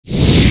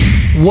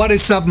What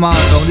is up,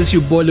 milestone? This is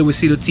your boy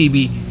Luisito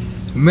TV.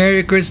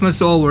 Merry Christmas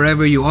to all,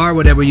 wherever you are,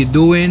 whatever you're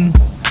doing.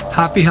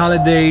 Happy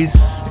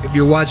holidays. If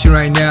you're watching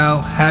right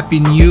now, Happy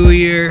New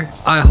Year.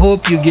 I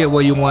hope you get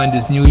what you want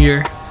this new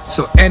year.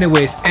 So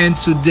anyways, and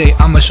today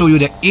I'm gonna show you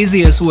the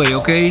easiest way,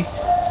 okay?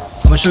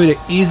 I'm gonna show you the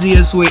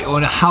easiest way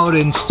on how to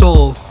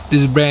install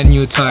these brand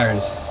new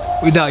tires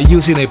without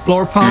using a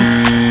floor pump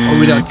or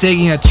without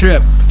taking a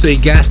trip to a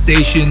gas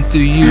station to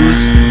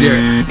use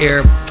their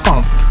air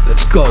pump.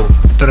 Let's go.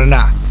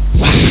 Ta-da-na.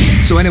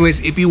 So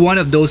anyways, if you're one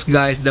of those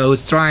guys that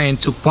was trying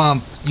to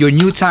pump your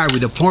new tire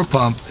with a floor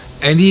pump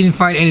and didn't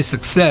find any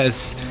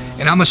success,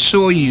 and I'm gonna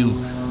show you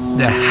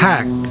the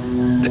hack,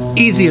 the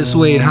easiest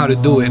way in how to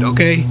do it,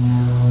 okay?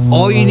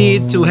 All you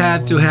need to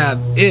have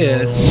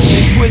is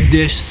liquid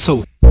dish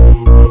soap.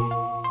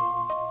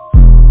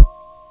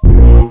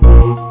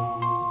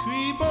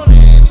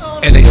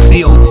 And a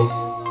CO2.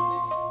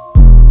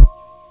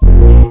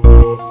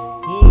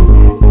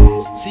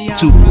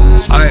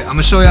 Alright, I'm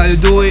gonna show you how to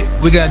do it.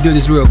 We're gonna do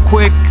this real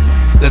quick.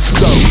 Let's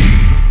go.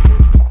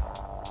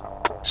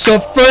 So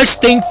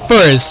first thing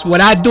first,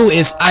 what I do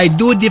is I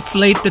do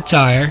deflate the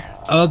tire.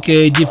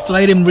 Okay,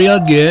 deflate him real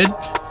good.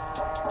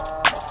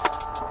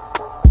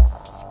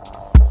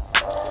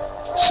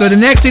 So the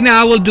next thing that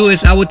I will do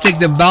is I will take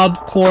the valve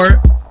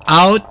core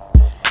out,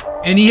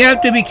 and you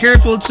have to be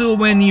careful too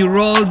when you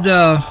roll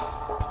the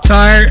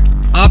tire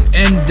up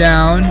and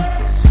down,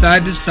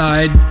 side to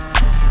side,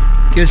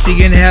 because you're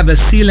gonna have a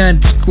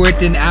sealant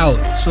squirting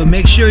out. So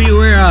make sure you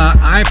wear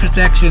eye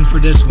protection for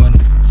this one.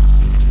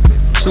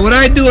 So what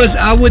I do is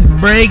I would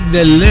break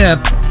the lip,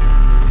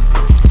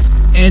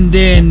 and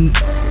then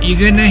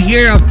you're gonna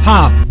hear a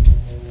pop.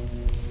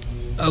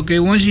 Okay,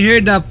 once you hear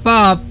that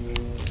pop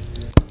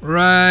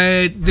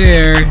right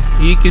there,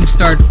 you can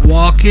start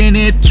walking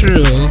it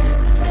through.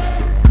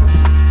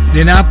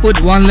 Then I put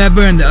one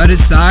lever on the other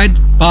side,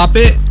 pop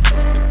it,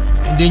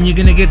 and then you're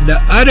gonna get the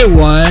other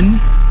one.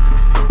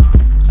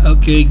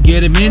 Okay,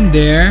 get him in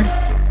there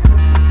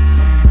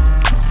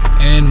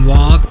and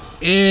walk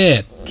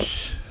it.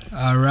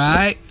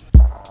 Alright.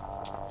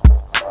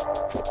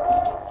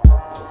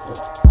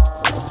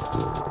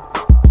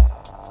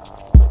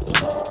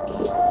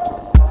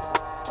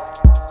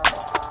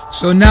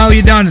 So now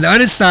you're down to the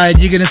other side,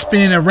 you're gonna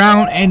spin it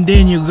around, and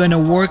then you're gonna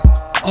work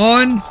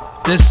on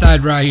this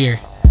side right here.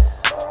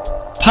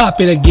 Pop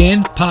it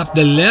again, pop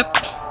the lip.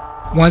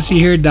 Once you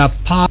hear that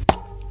pop,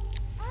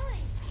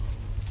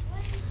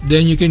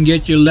 then you can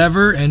get your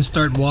lever and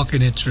start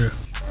walking it through.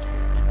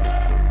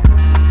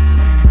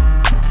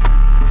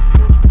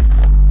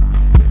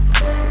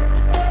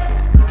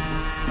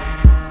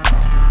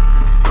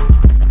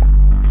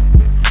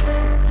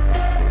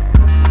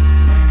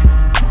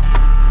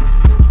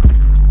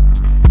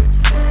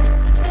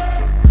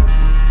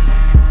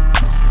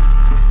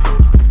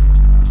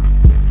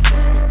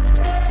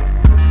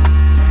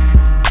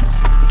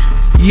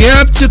 You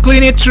have to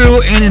clean it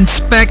through and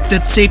inspect the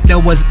tape that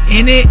was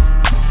in it.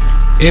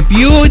 If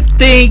you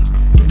think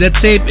the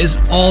tape is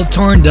all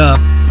torn up,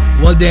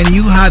 well then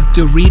you have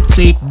to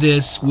retape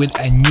this with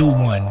a new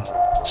one.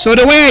 So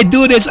the way I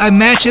do this, I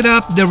match it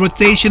up the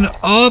rotation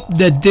of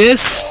the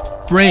disc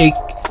brake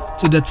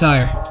to the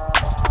tire.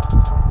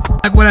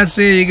 Like what I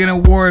said, you're gonna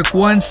work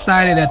one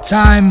side at a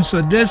time.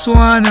 So this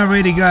one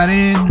already got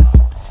in,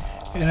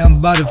 and I'm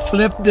about to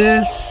flip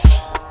this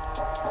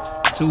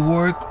to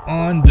work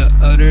on the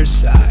other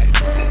side.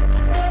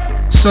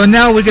 So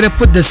now we're gonna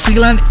put the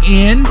sealant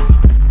in.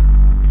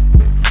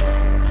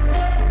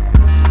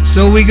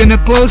 So we're gonna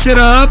close it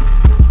up,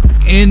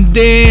 and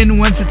then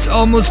once it's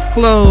almost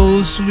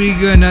closed, we're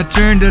gonna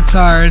turn the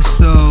tires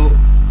so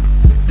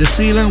the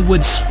sealant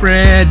would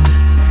spread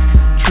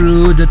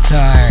through the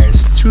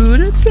tires.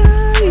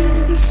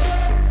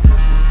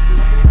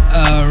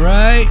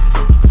 Alright.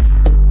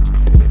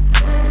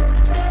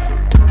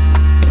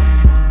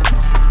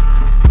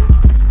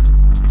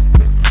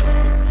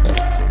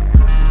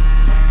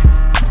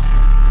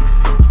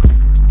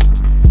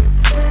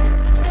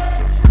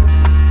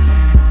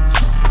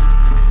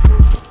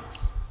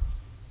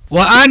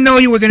 Well, I know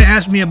you were gonna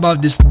ask me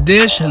about this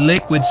dish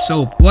liquid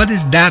soap. What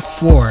is that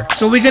for?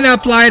 So we're gonna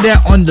apply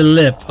that on the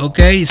lip,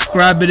 okay? You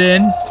scrub it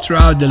in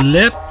throughout the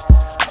lip.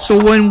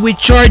 So when we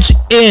charge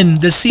in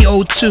the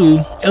CO2,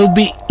 it'll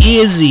be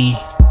easy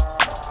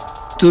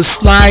to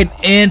slide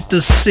in to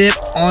sit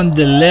on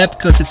the lip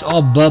because it's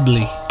all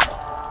bubbly.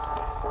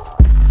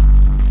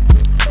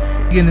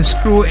 We're gonna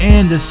screw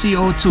in the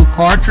CO2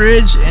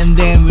 cartridge, and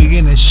then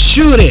we're gonna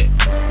shoot it.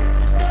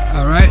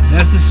 Alright,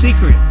 that's the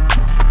secret.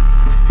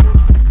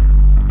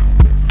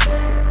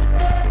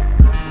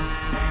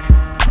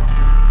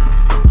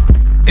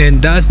 And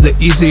that's the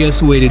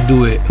easiest way to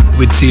do it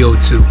with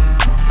CO2.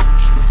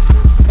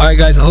 Alright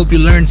guys, I hope you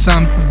learned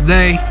something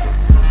today.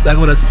 Like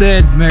what I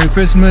said, Merry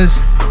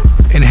Christmas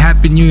and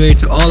Happy New Year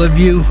to all of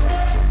you.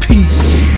 Peace.